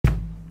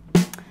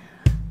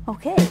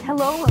Okay,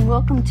 hello and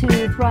welcome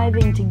to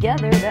Thriving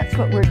Together. That's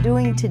what we're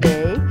doing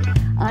today.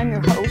 I'm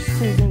your host,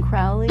 Susan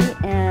Crowley,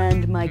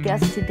 and my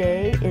guest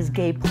today is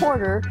Gay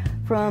Porter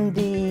from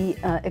the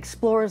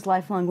Explorers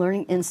Lifelong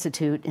Learning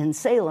Institute in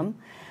Salem.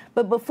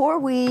 But before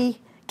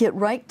we get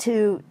right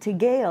to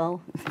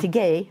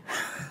Gay,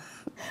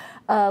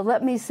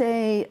 let me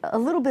say a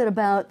little bit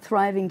about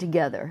Thriving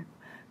Together.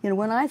 You know,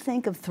 when I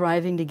think of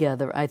Thriving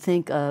Together, I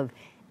think of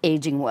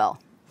aging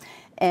well.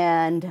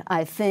 And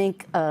I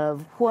think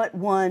of what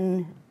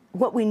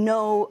we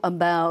know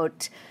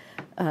about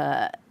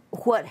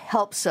what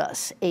helps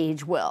us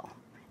age well.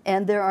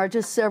 And there are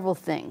just several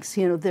things.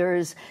 You know,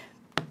 there's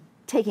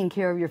taking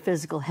care of your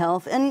physical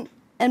health and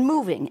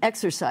moving,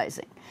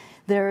 exercising.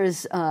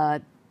 There's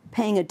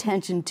paying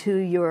attention to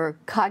your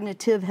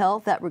cognitive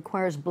health. That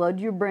requires blood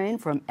to your brain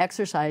from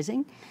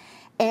exercising.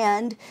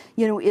 And,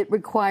 you know, it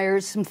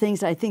requires some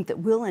things I think that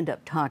we'll end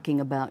up talking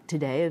about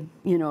today,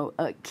 you know,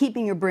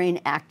 keeping your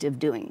brain active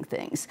doing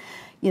things.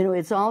 You know,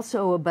 it's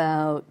also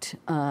about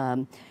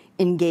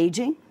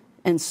engaging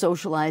and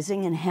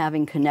socializing and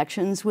having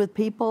connections with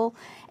people.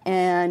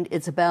 And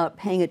it's about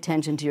paying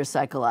attention to your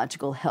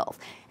psychological health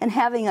and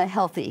having a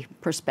healthy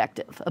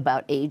perspective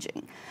about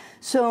aging.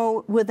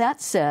 So with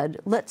that said,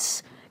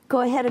 let's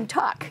go ahead and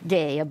talk,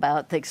 Gay,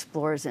 about the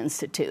Explorers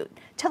Institute.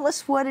 Tell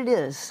us what it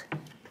is.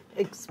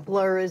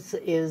 Explorers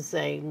is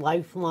a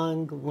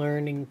lifelong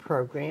learning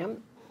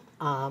program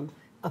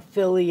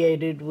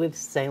affiliated with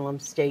Salem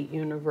State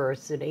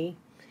University.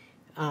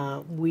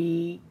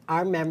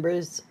 Our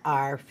members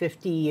are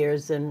 50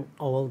 years and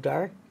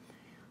older.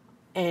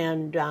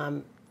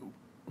 And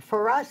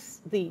for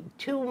us, the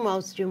two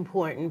most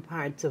important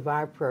parts of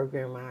our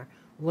program are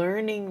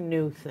learning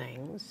new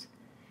things,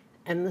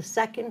 and the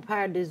second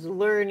part is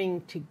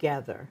learning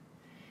together.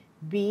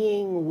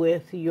 Being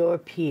with your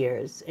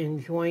peers,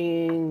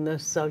 enjoying the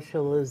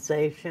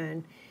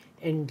socialization,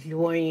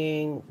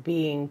 enjoying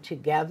being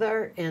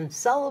together, and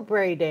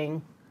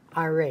celebrating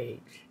our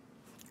age.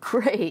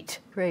 Great,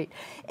 great.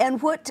 And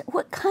what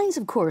kinds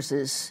of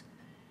courses,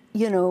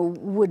 you know,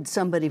 would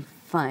somebody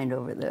find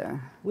over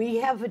there? We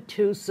have a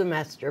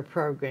 2-semester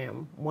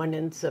program, one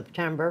in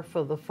September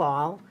for the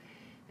fall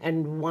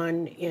and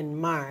one in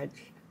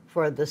March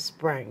for the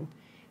spring.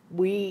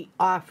 We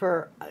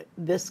offer,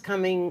 this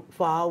coming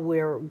fall,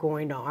 we're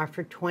going to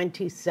offer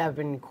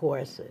 27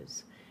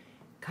 courses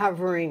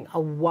covering a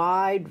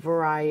wide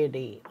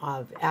variety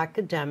of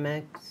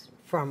academics,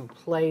 from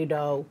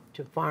Plato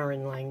to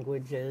foreign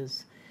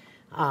languages,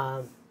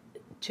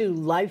 to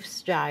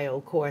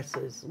lifestyle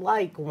courses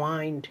like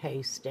wine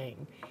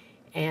tasting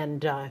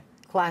and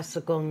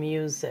classical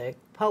music,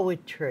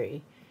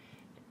 poetry,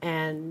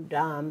 and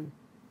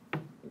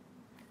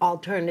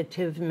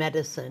alternative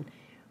medicine.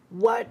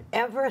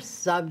 Whatever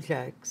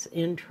subjects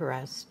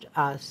interest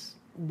us,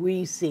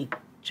 we seek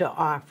to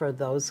offer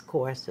those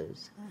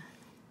courses.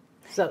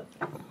 So,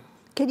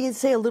 can you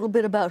say a little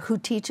bit about who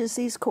teaches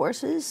these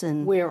courses?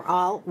 And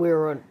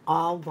we're an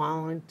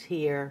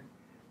all-volunteer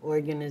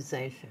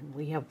organization.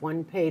 We have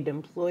one paid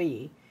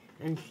employee,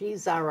 and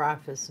she's our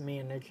office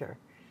manager.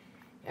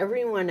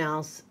 Everyone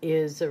else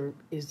is a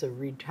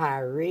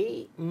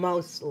retiree,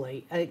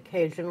 mostly,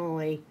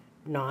 occasionally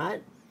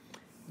not.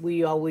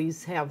 We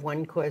always have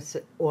one course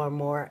or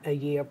more a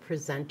year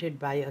presented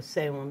by a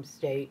Salem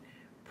State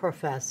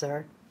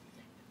professor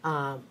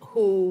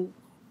who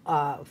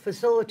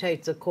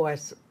facilitates a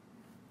course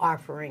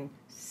offering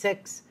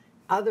 6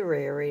 other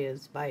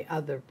areas by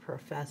other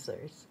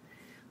professors.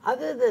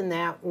 Other than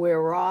that,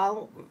 we're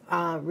all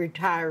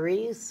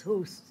retirees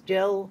who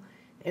still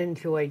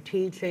enjoy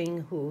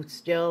teaching, who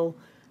still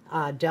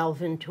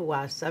delve into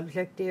our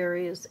subject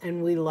areas,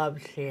 and we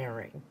love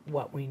sharing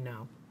what we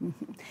know.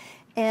 Mm-hmm.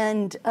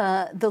 And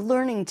the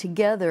learning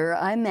together,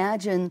 I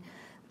imagine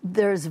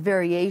there's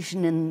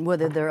variation in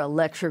whether they're a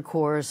lecture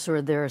course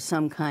or they're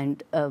some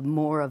kind of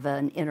more of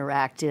an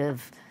interactive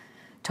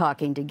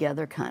talking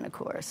together kind of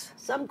course.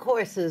 Some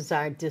courses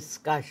are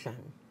discussion.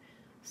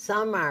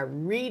 Some are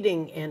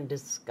reading and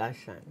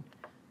discussion.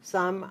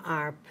 Some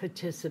are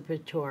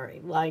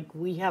participatory, like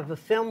we have a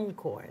film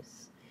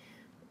course.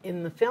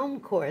 In the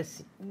film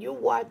course, you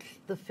watch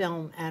the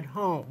film at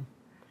home.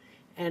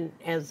 And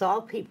as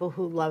all people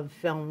who love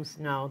films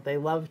know, they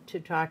love to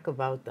talk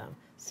about them.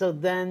 So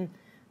then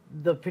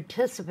the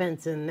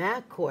participants in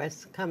that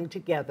course come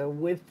together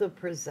with the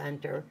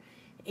presenter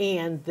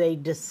and they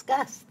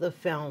discuss the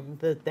film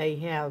that they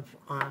have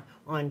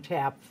on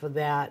tap for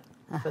that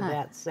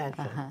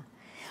session.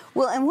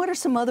 Well, and what are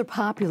some other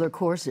popular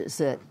courses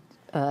that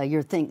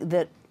you're thinking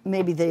that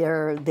maybe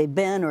they've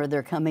been or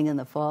they're coming in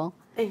the fall?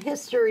 The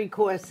history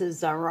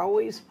courses are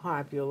always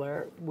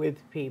popular with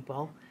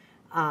people.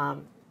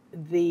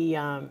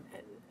 The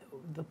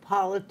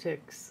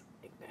politics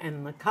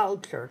and the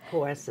culture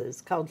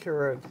courses,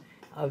 culture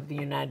of the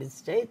United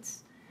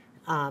States,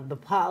 the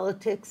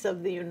politics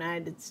of the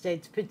United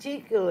States,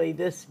 particularly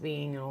this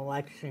being an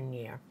election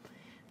year.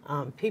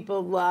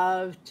 People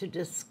love to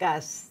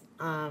discuss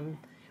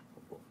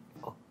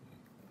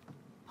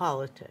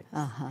politics.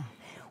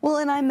 Well,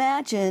 and I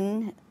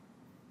imagine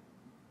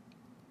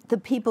the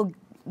people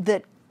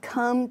that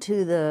come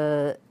to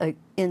the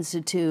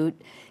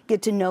Institute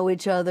get to know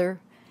each other,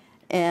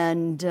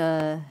 and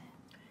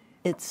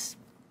it's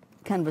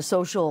kind of a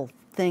social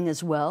thing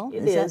as well?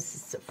 It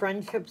is.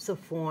 Friendships are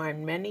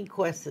formed. Many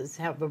courses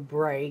have a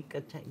break,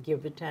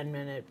 give a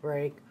 10-minute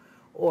break,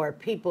 or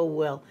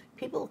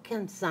people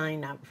can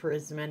sign up for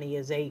as many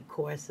as 8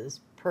 courses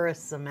per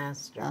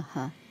semester.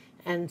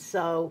 And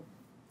so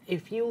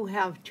if you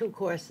have 2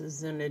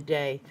 courses in a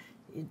day,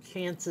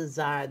 chances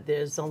are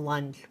there's a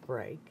lunch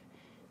break.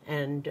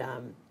 And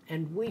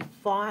we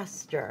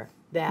foster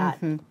that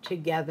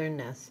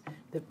togetherness.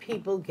 The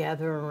people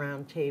gather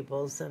around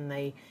tables and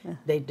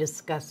they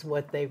discuss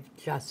what they've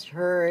just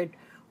heard,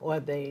 or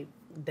they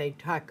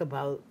talk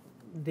about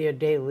their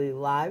daily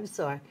lives,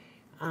 or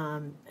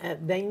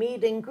they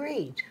meet and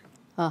greet.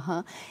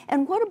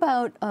 And what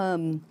about,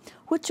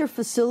 what's your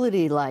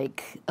facility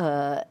like?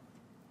 And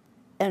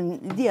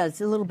yeah, it's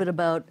a little bit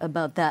about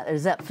that.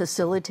 Does that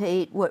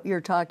facilitate what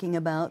you're talking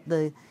about,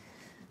 the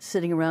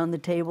sitting around the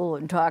table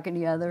and talking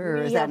together,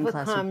 or is that in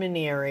classroom? We have a common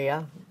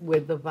area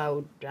with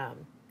about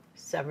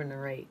 7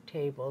 or 8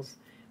 tables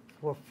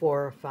for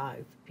 4 or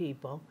 5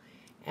 people,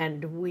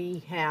 and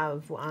we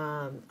have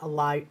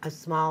a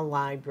small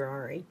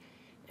library,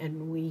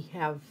 and we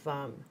have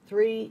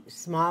 3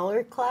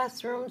 smaller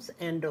classrooms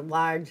and a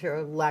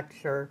larger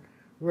lecture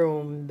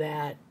room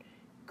that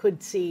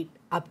could seat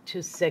up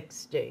to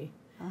 60.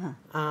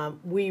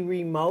 We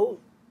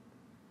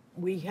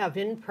have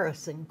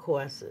in-person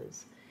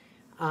courses.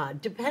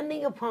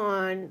 Depending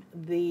upon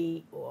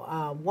the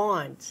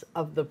wants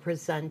of the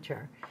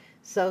presenter.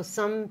 So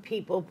some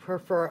people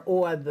prefer,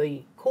 or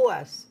the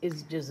course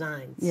is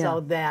designed so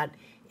that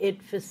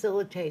it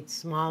facilitates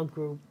small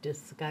group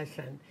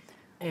discussion,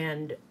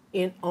 and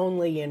they're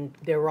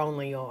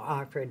only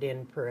offered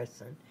in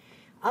person.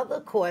 Other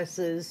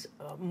courses,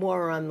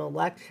 more on the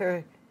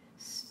lecture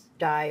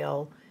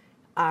style,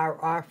 are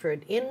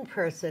offered in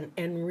person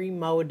and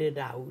remoted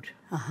out.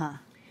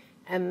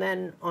 And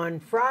then on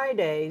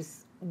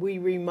Fridays, we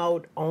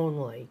remote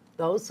only.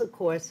 Those are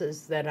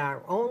courses that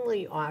are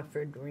only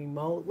offered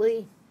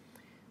remotely.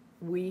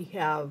 We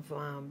have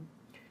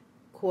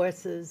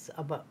courses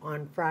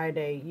on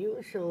Friday,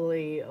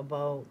 usually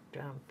about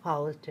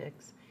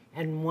politics,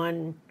 and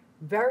one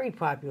very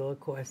popular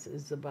course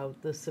is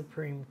about the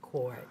Supreme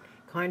Court,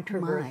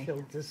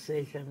 controversial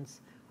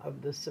decisions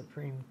of the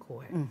Supreme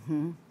Court.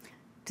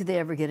 Do they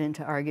ever get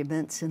into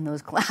arguments in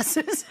those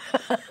classes?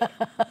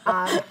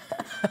 Not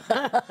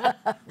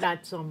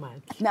so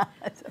much. Not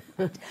so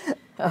much.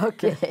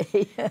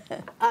 Okay.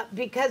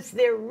 Because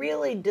they're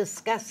really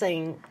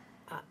discussing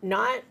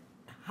not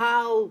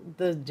how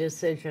the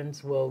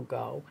decisions will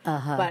go,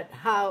 but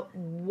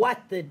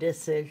what the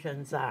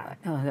decisions are.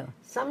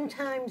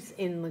 Sometimes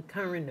in the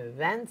current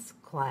events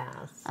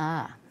class,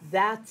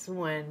 that's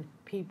when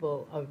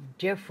people of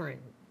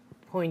different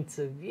points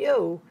of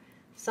view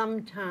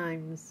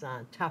sometimes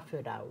tough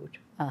it out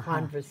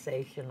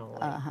conversationally.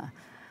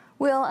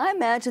 Well, I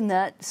imagine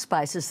that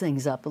spices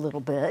things up a little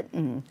bit.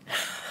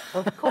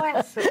 Of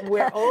course,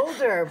 we're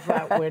older,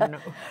 but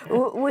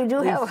we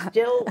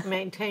still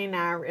maintain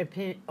our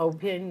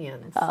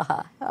opinions.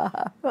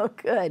 Oh,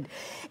 good.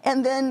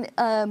 And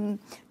then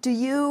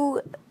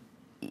you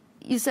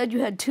said you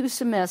had 2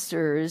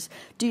 semesters.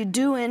 Do you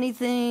do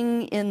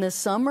anything in the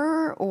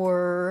summer,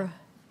 or?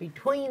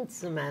 Between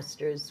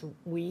semesters,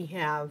 we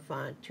have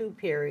 2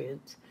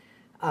 periods,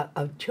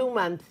 of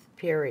 2-month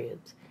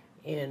periods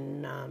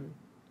in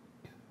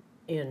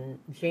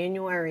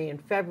January and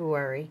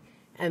February,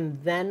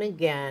 and then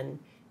again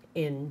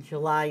in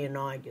July and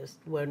August,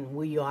 when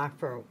we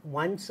offer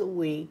once a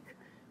week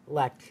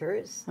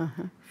lectures,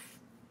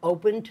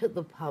 open to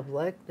the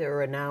public.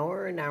 They're an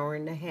hour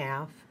and a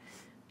half.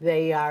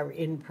 They are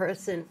in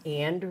person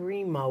and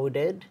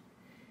remoted.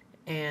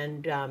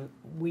 And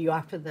we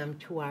offer them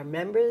to our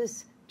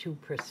members, to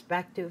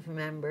prospective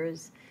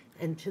members,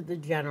 and to the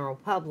general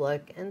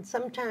public, and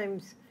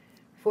sometimes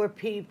for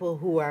people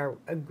who are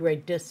a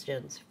great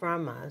distance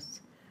from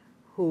us,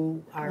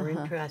 who are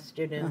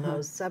interested in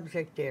those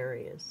subject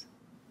areas.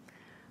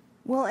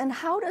 Well, and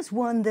how does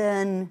one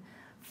then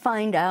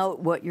find out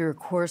what your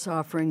course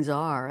offerings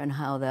are and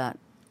how that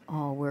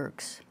all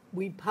works?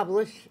 We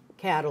publish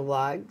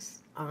catalogs,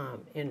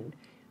 and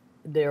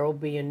there will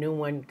be a new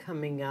one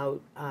coming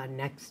out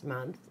next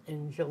month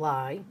in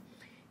July.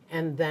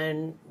 And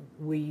then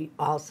we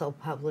also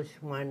publish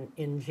one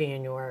in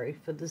January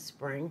for the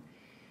spring.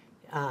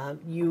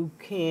 You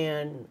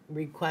can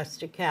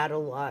request a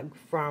catalog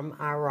from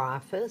our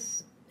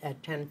office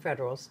at 10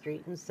 Federal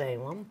Street in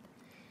Salem,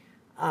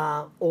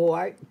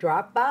 or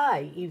drop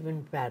by,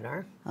 even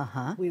better.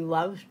 We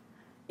love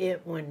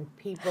it when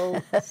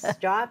people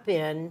stop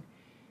in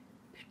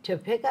to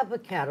pick up a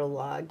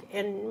catalog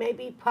and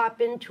maybe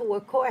pop into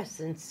a course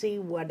and see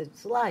what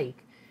it's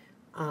like.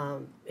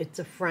 It's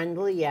a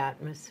friendly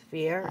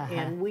atmosphere,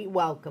 and we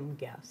welcome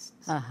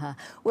guests.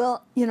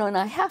 Well, and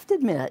I have to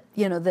admit,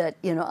 that,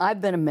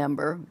 I've been a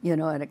member,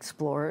 at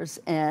Explorers,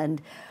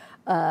 and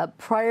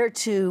prior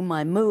to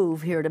my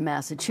move here to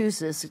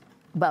Massachusetts,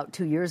 about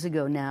 2 years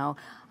ago now,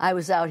 I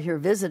was out here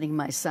visiting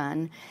my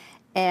son,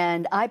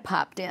 and I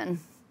popped in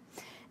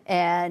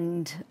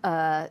and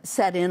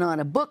sat in on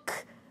a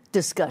book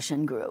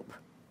discussion group,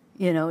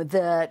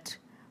 that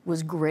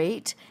was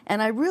great.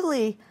 And I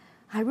really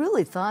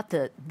thought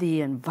that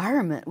the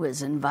environment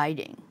was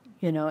inviting,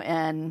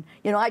 and,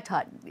 I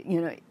taught,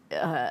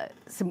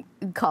 some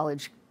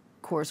college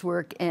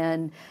coursework,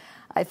 and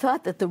I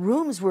thought that the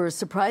rooms were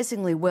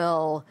surprisingly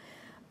well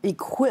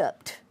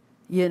equipped,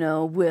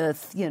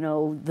 with,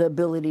 the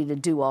ability to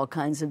do all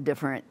kinds of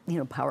different,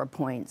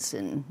 PowerPoints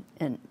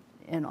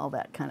and all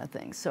that kind of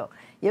thing. So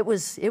it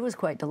was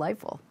quite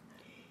delightful.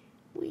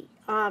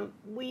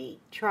 We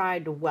try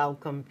to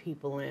welcome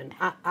people in.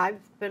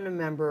 I've been a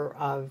member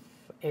of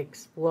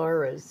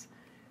Explorers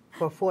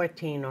for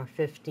 14 or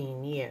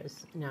 15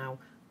 years now,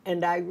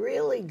 and I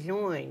really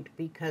joined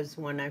because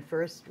when I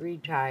first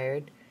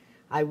retired,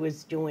 I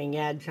was doing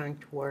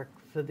adjunct work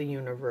for the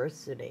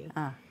university.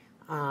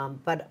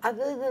 But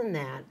other than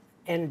that,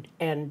 and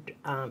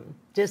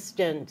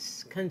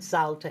distance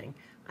consulting,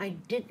 I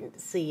didn't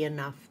see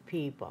enough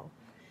people.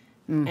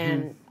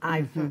 And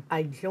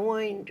I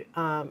joined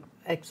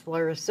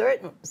Explorers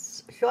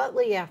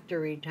shortly after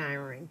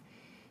retiring,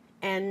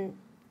 and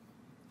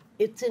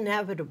it's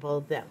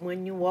inevitable that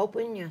when you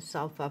open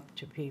yourself up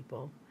to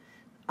people,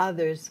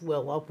 others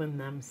will open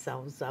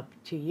themselves up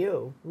to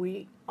you.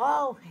 We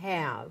all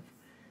have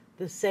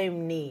the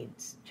same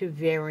needs to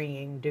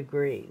varying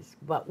degrees,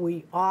 but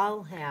we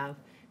all have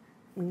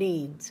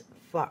needs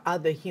for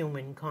other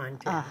human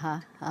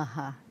contact.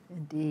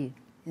 Indeed.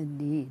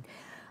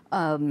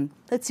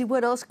 Let's see,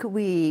 what else could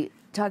we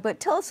talk about?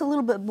 Tell us a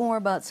little bit more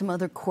about some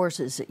other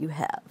courses that you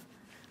have.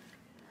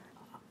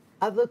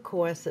 Other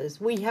courses,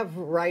 we have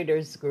a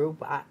writers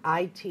group.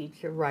 I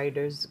teach a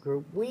writers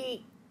group.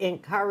 We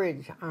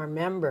encourage our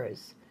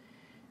members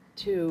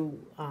to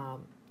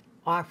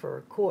offer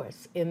a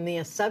course in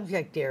their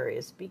subject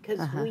areas because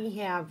we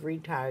have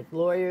retired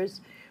lawyers,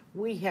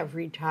 we have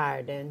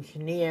retired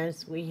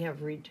engineers, we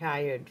have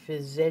retired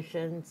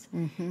physicians,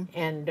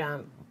 and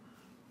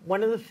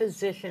one of the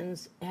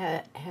physicians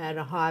had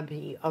a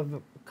hobby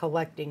of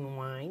collecting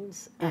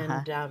wines,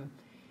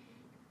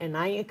 and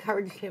I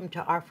encouraged him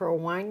to offer a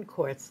wine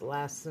course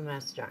last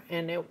semester,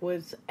 and it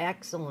was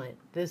excellent.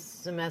 This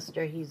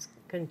semester he's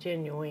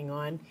continuing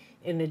on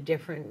in a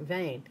different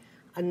vein.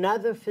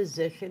 Another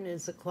physician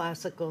is a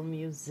classical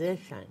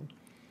musician,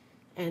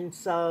 and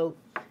so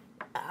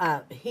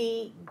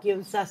he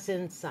gives us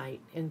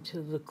insight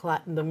into the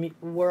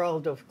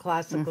world of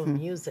classical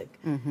music,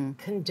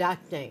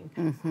 conducting.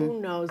 Who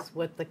knows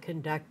what the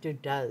conductor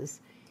does?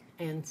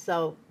 And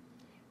so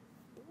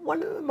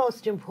one of the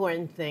most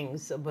important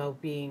things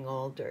about being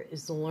older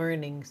is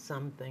learning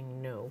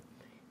something new.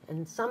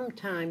 And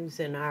sometimes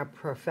in our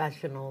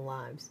professional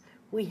lives,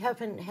 we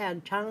haven't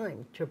had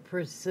time to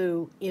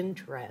pursue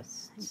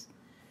interests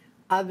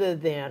other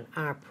than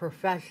our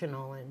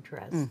professional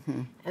interests.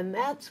 And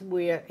that's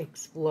where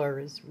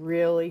Explorers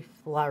really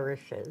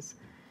flourishes,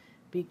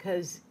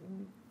 because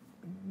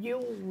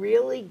you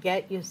really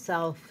get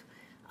yourself,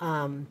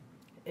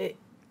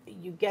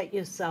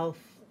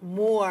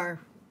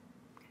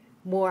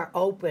 more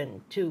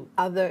open to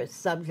other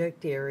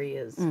subject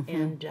areas,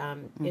 and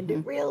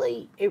it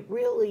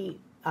really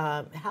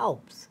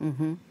helps.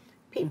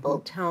 People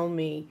tell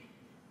me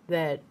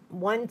that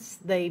once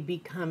they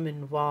become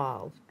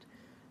involved,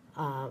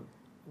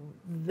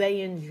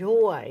 they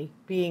enjoy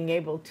being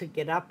able to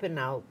get up and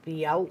out,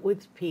 be out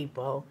with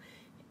people,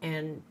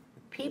 and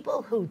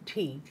people who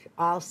teach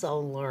also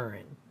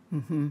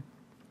learn.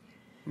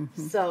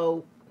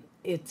 So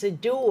it's a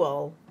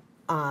dual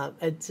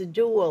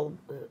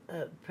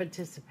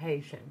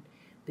participation,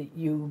 that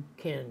you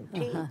can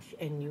teach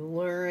and you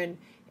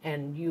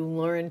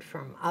learn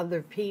from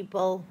other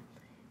people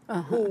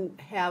who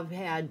have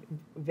had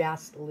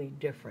vastly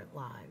different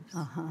lives.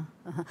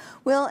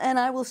 Well, and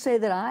I will say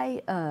that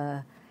I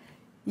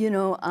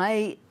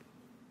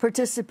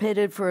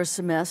participated for a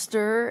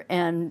semester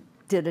and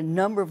did a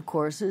number of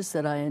courses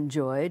that I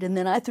enjoyed, and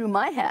then I threw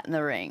my hat in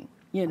the ring,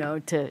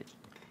 to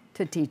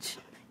teach,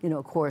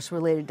 a course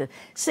related to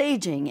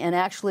saging. And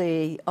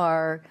actually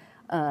our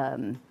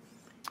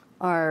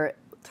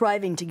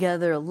Thriving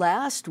Together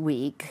last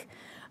week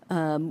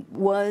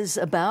was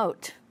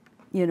about,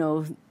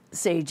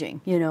 saging,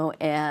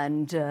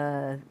 and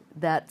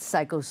that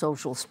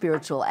psychosocial,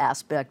 spiritual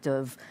aspect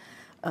of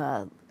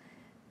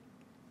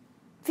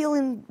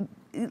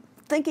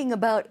thinking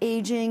about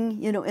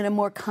aging, in a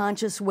more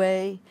conscious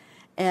way,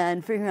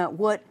 and figuring out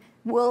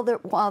while there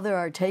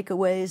are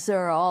takeaways, there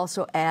are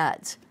also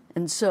adds.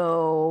 And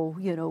so,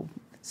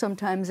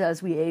 sometimes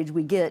as we age,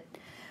 we can't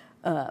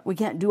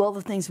do all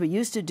the things we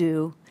used to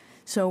do,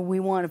 so we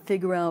want to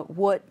figure out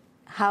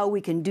how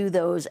we can do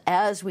those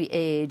as we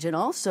age, and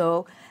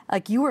also,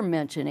 like you were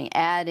mentioning,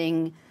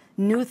 adding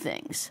new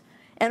things.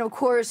 And of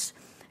course,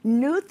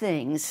 new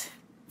things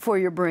for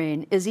your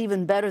brain is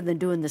even better than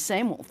doing the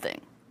same old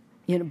thing,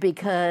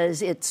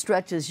 because it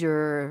stretches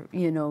your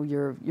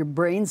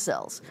brain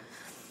cells,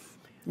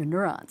 your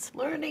neurons.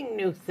 Learning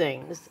new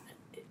things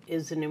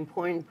is an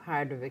important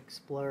part of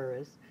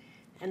Explorers,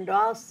 and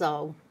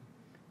also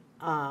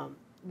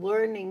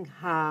learning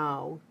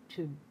how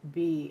to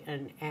be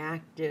an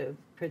active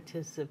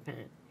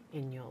participant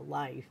in your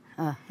life.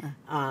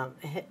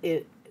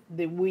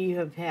 We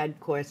have had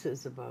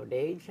courses about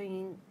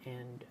aging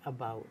and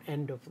about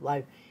end of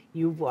life.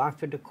 You've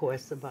offered a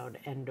course about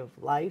end of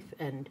life,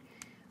 and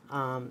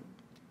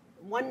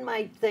one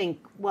might think,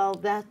 well,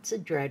 that's a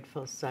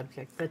dreadful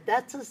subject, but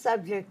that's a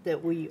subject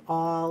that we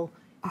all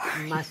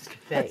must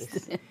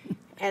face.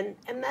 And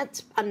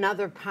that's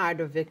another part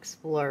of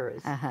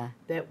Explorers,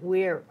 that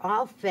we're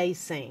all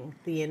facing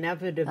the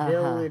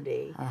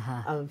inevitability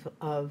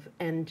of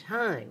end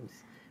times,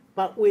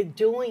 but we're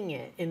doing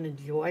it in a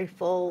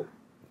joyful,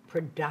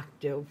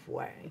 productive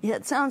way. Yeah,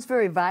 it sounds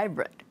very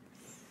vibrant.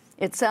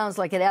 It sounds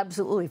like it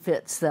absolutely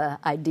fits the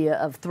idea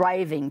of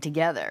thriving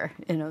together,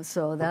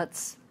 so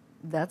that's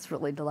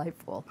really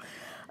delightful.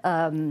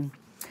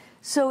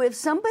 So if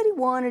somebody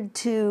wanted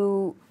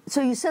to, so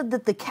you said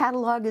that the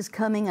catalog is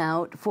coming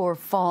out for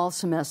fall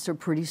semester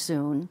pretty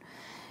soon,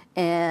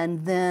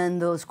 and then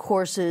those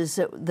courses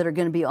that are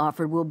going to be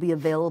offered will be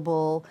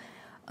available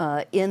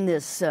in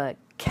this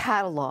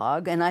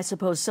catalog, and I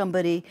suppose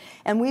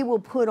and we will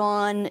put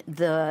on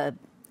the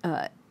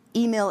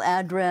email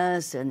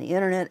address and the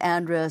internet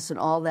address and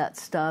all that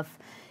stuff,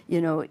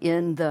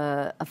 in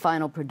the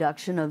final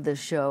production of this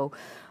show.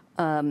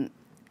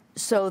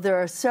 So there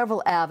are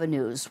several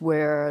avenues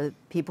where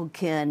people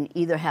can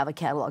either have a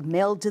catalog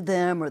mailed to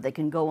them, or they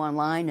can go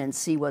online and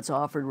see what's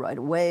offered right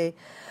away.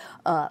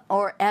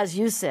 Or, as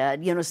you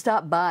said,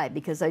 stop by,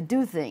 because I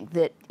do think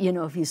that,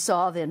 if you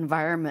saw the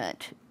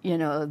environment,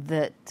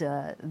 that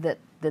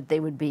they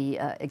would be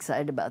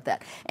excited about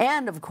that.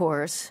 And, of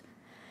course,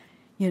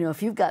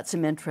 if you've got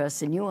some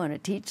interest and you want to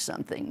teach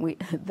something,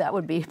 that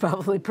would be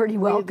probably pretty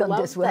welcomed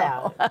as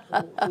well.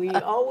 We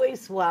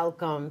always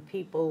welcome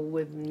people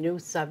with new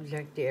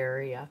subject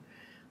area,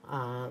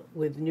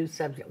 with new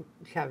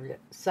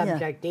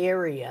subject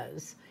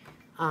areas,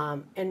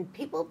 and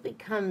people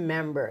become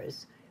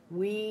members.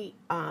 We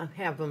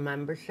have a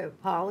membership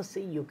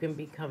policy. You can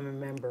become a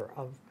member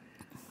of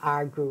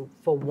our group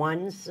for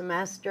one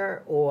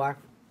semester, or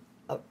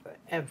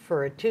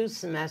for 2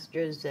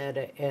 semesters at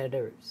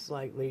a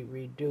slightly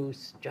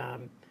reduced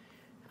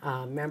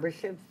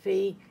membership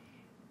fee.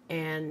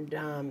 And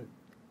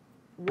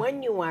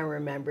when you are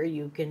a member,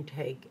 you can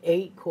take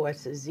 8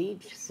 courses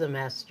each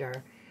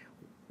semester,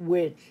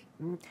 which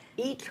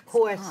each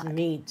course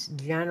meets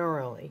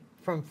generally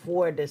from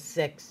 4 to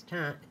 6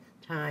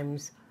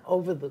 times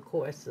over the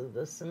course of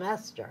the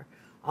semester.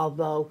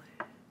 Although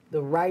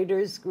the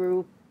writers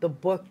group, the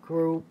book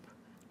group,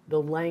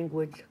 the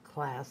language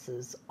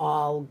classes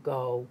all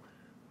go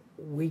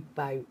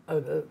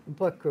the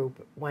book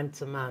group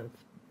once a month,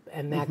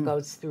 and that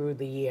goes through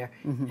the year.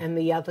 And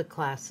the other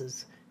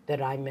classes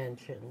that I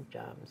mentioned,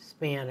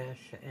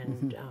 Spanish,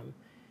 and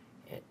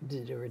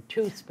there are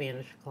 2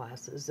 Spanish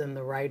classes, and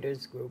the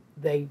writers group,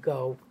 they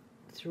go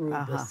through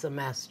the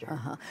semester.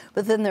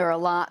 But then there are a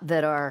lot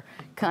that are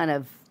kind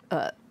of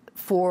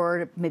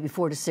 4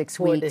 to 6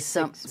 weeks,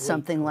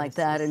 something like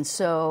that. And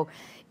so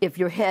if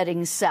you're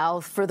heading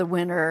south for the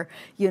winter,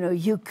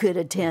 you could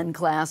attend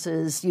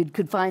classes. You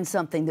could find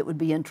something that would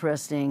be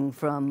interesting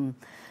from,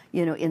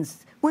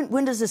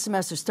 when does the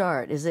semester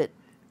start? Is it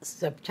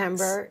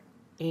September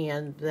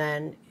and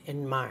then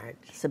in March?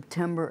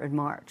 September and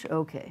March,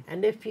 okay.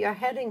 And if you're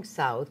heading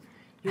south,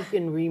 you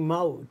can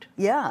remote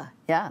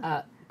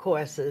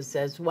courses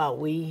as well.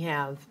 We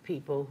have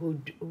people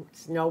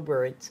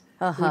snowbirds,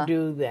 who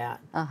do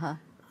that.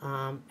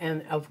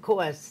 And of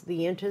course,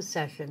 the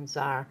intersessions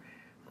are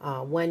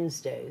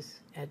Wednesdays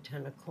at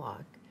 10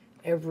 o'clock,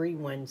 every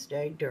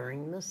Wednesday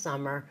during the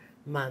summer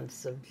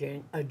months of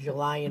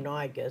July and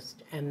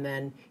August, and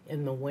then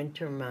in the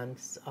winter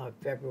months of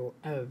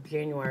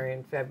January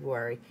and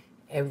February,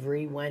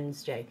 every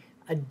Wednesday,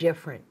 a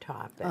different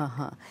topic.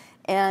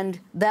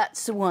 And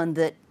that's the one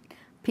that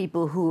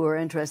people who are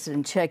interested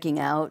in checking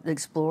out,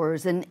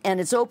 Explorers, and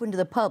it's open to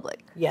the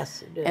public.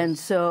 Yes, it is. And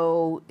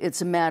so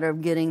it's a matter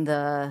of getting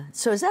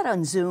so is that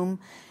on Zoom?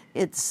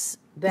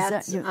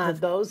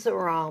 Those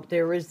are all.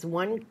 There is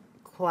one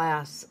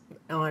class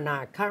on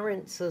our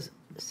current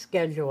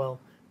schedule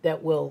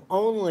that will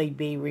only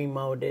be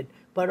remoted,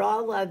 but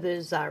all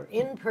others are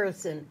in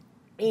person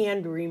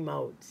and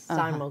remote,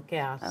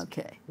 simulcast.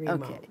 Okay.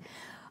 Remote.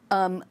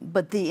 Okay.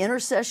 But the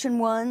intercession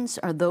ones,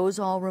 are those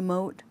all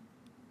remote?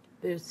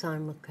 They're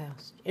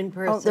simulcast, in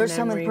person. Oh, there's and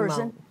some in remote.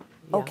 person.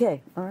 Yeah.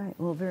 Okay. All right.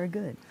 Well, very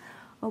good.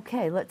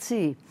 Okay. Let's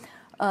see.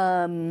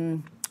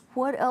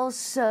 What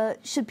else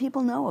should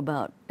people know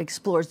about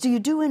Explorers? Do you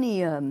do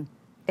any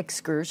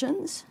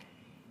excursions?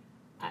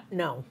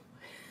 No,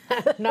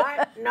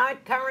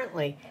 not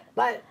currently.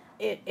 But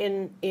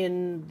in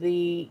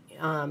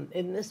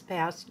this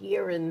past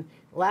year and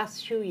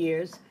last 2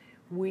 years,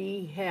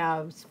 we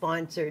have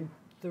sponsored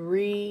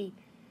 3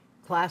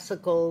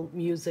 classical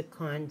music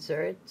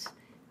concerts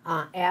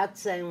at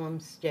Salem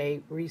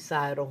State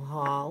Recital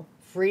Hall,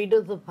 free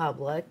to the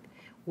public,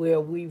 where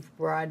we've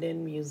brought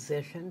in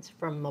musicians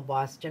from the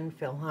Boston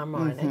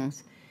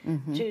Philharmonics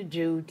to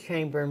do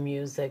chamber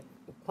music,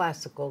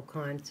 classical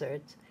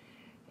concerts.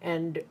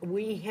 And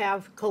we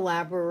have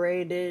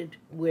collaborated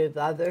with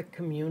other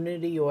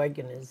community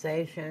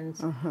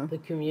organizations, the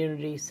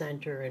Community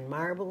Center in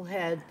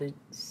Marblehead, the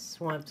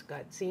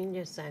Swampscott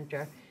Senior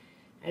Center,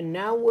 and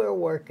now we're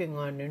working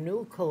on a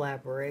new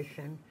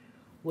collaboration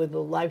with a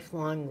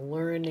lifelong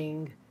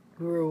learning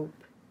group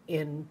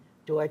in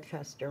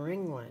Dorchester,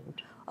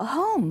 England.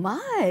 Oh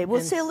my!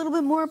 Well, say a little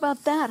bit more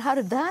about that. How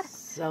did that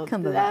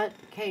come about? That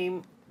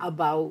came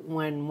about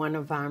when one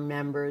of our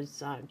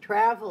members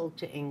traveled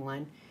to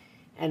England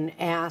and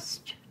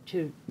asked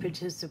to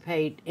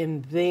participate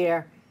in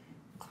their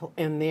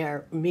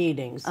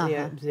meetings,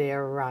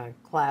 their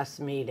class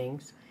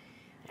meetings.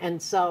 And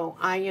so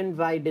I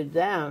invited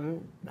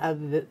them,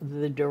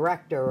 the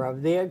director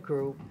of their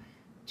group,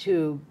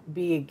 to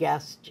be a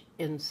guest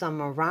in some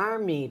of our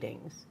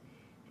meetings.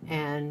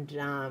 And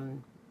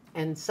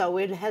so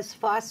it has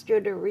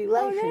fostered a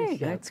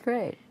relationship. Oh, that's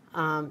great.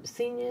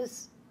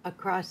 Seniors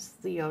across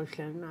the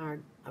ocean are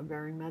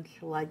very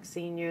much like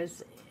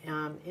seniors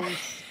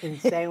in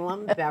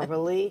Salem,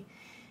 Beverly,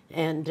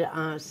 and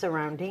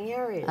surrounding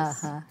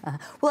areas.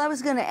 Well, I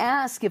was going to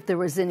ask if there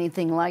was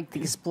anything like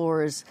the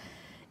Explorers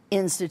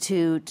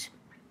Institute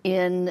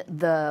in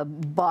the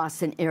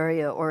Boston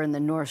area or in the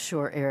North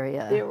Shore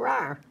area. There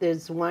are.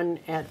 There's one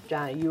at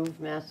U of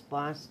Mass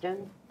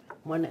Boston,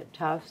 one at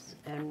Tufts,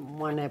 and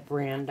one at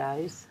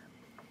Brandeis.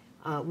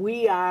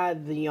 We are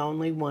the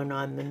only one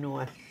on the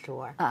North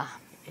Shore.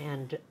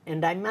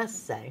 And I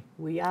must say,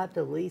 we are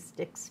the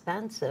least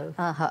expensive.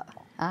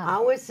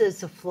 Ours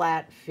is a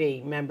flat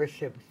fee,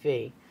 membership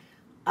fee.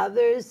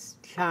 Others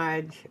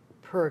charge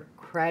per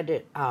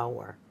credit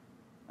hour.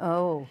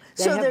 Oh,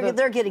 so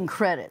they're getting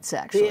credits,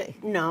 actually.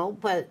 No,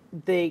 but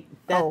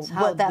that's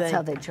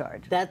how they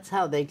charge. That's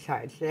how they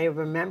charge. They have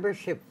a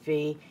membership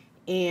fee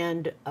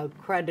and a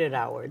credit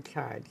hour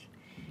charge.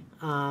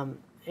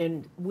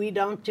 And we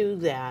don't do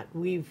that.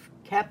 We've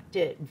kept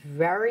it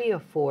very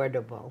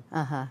affordable.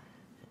 All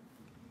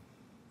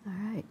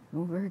right.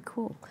 Well, very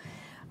cool.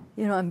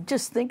 You know, I'm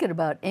just thinking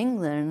about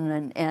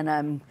England, and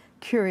I'm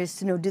curious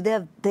to know, do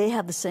they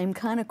have the same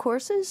kind of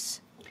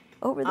courses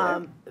over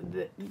there?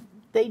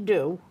 They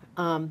do.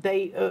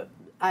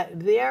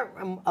 They're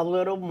a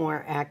little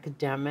more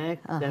academic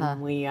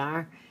than we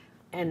are,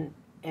 and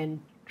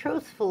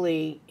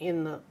truthfully,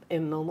 in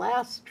the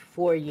last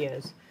 4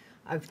 years,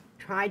 I've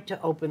tried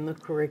to open the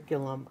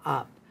curriculum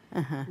up,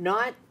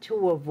 not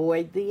to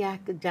avoid the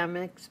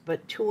academics,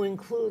 but to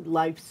include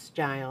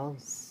lifestyle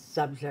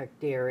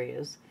subject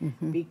areas,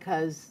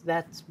 because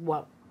that's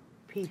what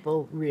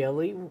people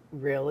really,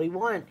 really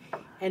want,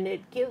 and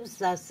it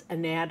gives us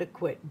an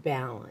adequate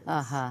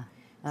balance.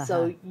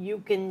 So you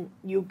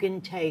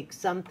can take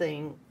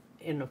something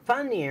in a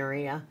fun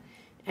area,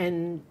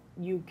 and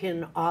you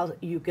can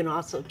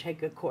also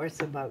take a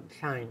course about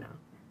China.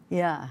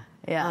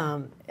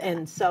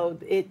 And so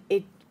it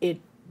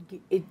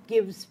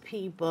gives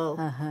people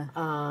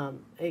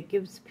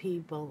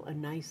a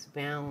nice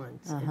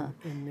balance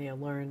in their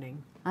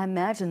learning. I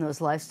imagine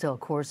those lifestyle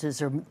courses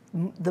are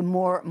the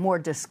more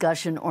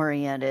discussion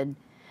oriented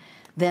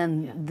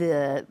than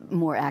the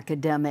more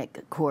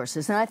academic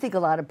courses, and I think a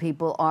lot of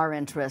people are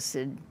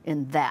interested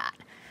in that.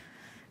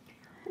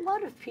 A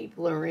lot of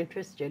people are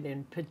interested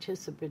in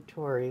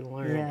participatory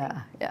learning.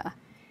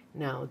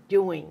 Now,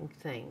 doing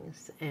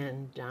things,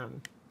 and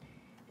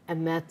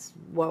that's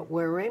what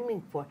we're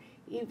aiming for.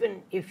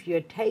 Even if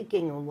you're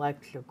taking a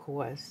lecture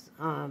course,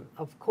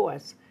 of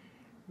course,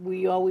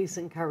 we always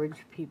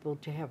encourage people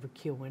to have a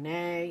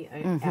Q&A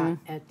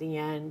at the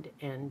end,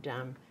 and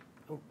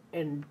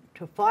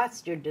to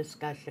foster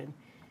discussion,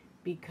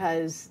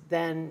 because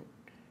then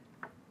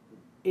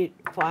it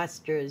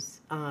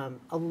fosters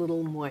a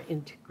little more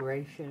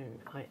integration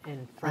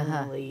and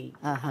friendly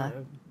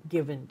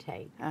give and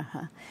take.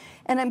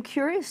 And I'm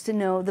curious to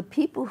know, the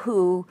people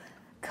who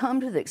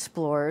come to the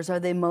Explorers, are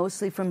they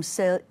mostly from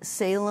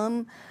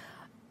Salem?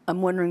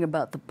 I'm wondering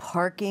about the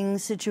parking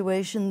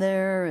situation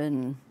there.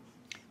 And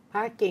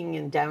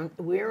parking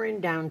we're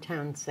in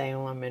downtown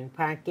Salem, and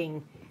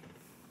parking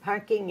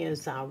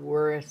is our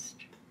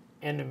worst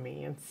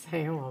enemy in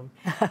Salem.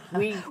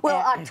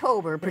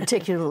 October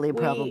particularly,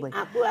 probably.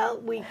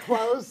 We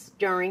close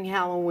during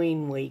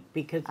Halloween week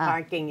because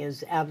parking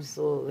is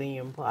absolutely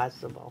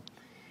impossible.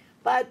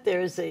 But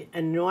there's an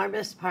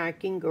enormous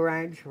parking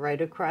garage right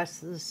across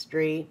the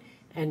street,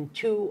 and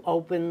 2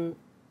 open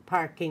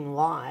parking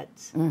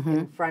lots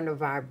in front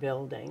of our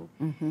building.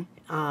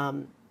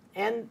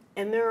 And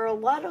there are a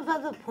lot of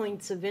other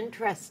points of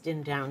interest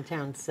in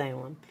downtown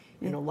Salem,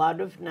 and a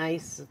lot of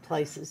nice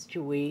places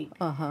to eat.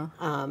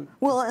 And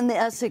the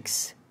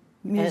Essex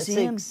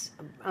Museum.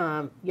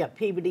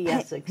 Peabody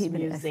Essex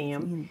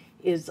Museum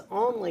is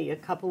only a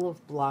couple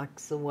of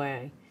blocks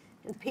away.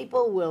 And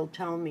people will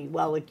tell me,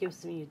 well, it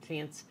gives me a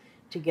chance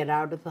to get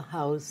out of the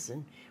house,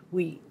 and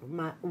we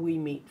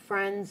meet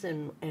friends,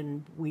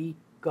 and we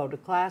go to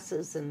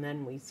classes, and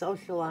then we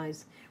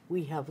socialize.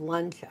 We have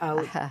lunch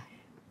out.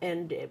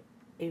 and it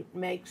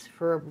makes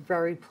for a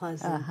very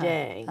pleasant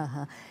day.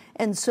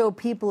 And so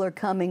people are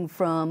coming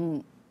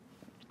from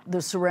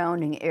the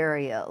surrounding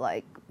area,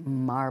 like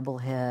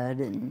Marblehead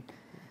and...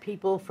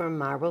 People from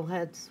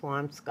Marblehead,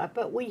 Swampscott,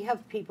 but we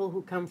have people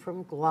who come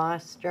from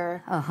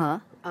Gloucester,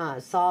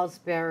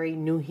 Salisbury,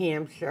 New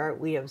Hampshire.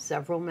 We have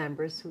several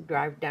members who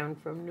drive down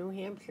from New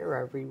Hampshire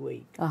every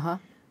week.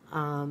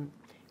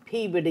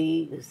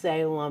 Peabody,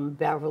 Salem,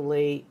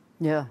 Beverly,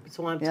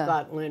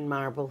 Swampscott, Lynn,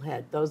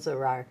 Marblehead. Those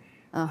are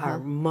our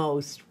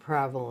most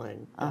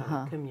prevalent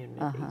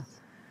communities.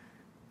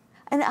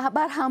 And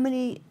about how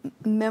many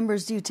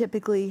members do you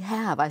typically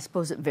have? I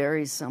suppose it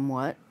varies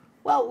somewhat.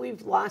 Well,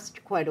 we've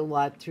lost quite a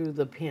lot through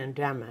the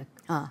pandemic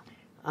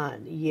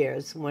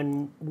years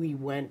when we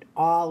went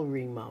all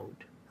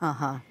remote.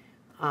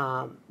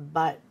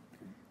 But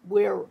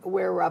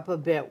we're up a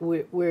bit.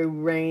 We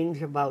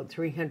range about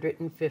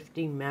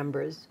 350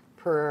 members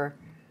per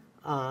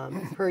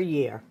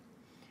year,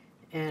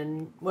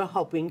 and we're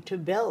hoping to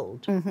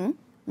build.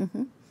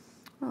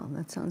 Oh,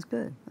 that sounds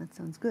good. That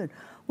sounds good.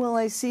 Well,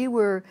 I see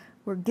we're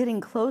getting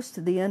close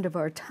to the end of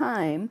our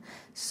time,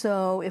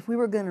 so if we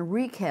were going to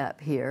recap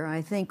here,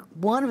 I think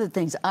one of the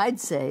things I'd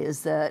say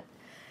is that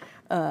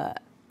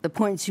the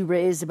points you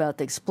raised about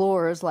the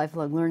Explorers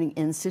Lifelong Learning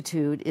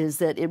Institute is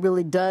that it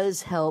really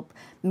does help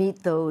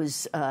meet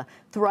those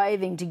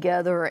thriving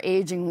together or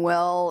aging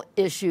well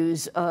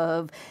issues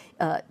of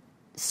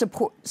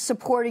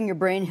supporting your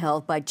brain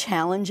health by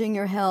challenging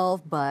your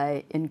health,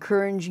 by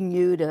encouraging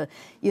you to,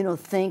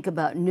 think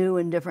about new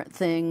and different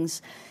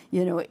things.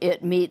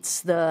 It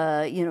meets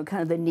the,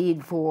 kind of the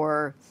need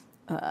for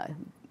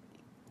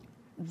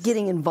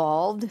getting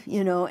involved,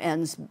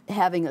 and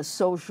having a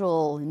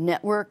social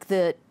network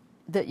that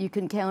you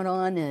can count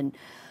on, and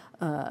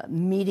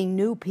meeting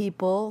new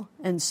people.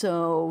 And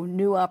so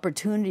new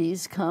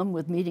opportunities come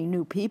with meeting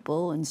new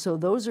people, and so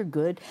those are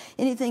good.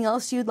 Anything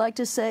else you'd like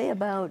to say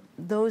about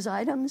those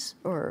items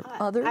or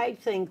others? I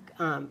think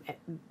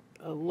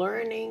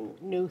learning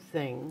new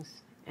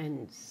things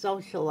and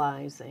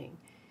socializing,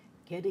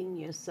 getting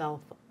yourself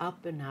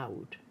up and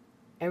out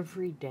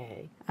every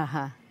day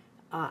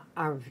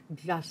are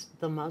just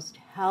the most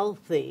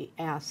healthy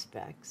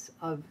aspects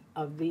of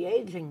the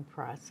aging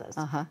process.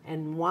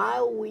 And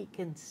while we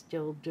can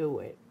still do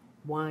it,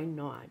 why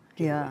not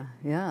do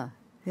it?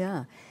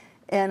 Yeah.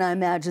 And I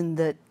imagine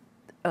that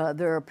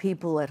there are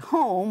people at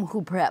home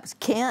who perhaps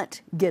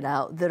can't get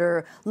out that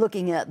are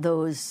looking at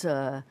those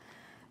and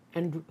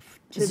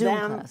to Zoom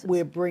them, classes.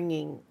 we're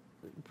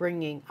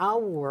bringing our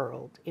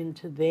world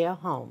into their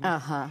homes.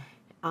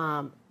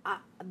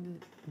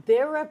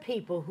 There are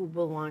people who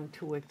belong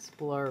to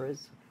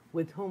Explorers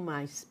with whom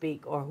I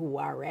speak, or who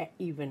are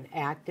even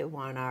active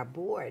on our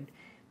board,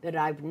 that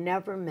I've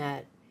never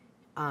met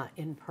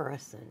in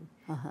person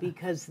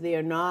because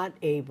they're not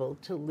able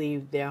to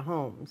leave their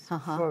homes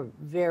for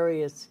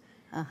various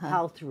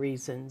health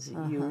reasons,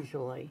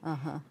 usually.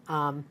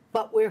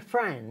 But we're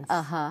friends.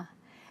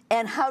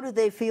 And how do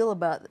they feel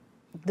about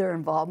their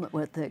involvement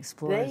with the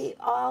Explorers? They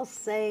all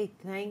say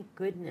thank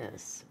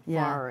goodness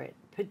for it,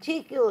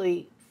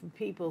 particularly for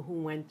people who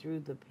went through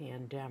the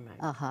pandemic.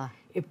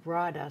 It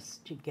brought us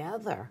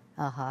together.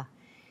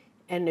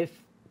 And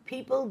if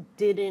people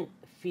didn't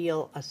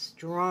feel a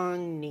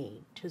strong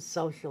need to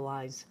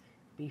socialize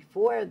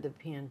before the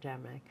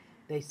pandemic,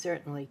 they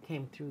certainly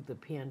came through the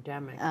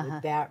pandemic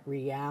with that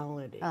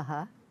reality.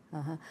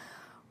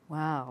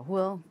 Wow.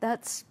 Well,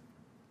 that's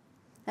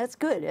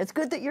good. It's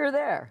good that you're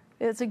there.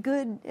 It's a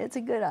good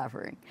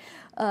offering.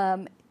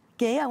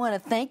 Gay, I want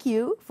to thank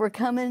you for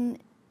coming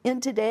in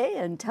today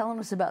and telling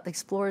us about the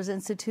Explorers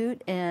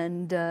Institute,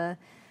 and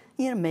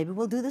maybe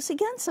we'll do this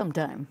again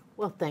sometime.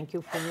 Well, thank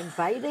you for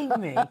inviting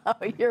me. Oh,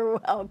 you're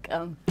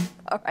welcome.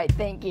 All right,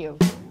 thank you.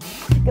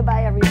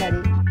 Goodbye,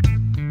 everybody.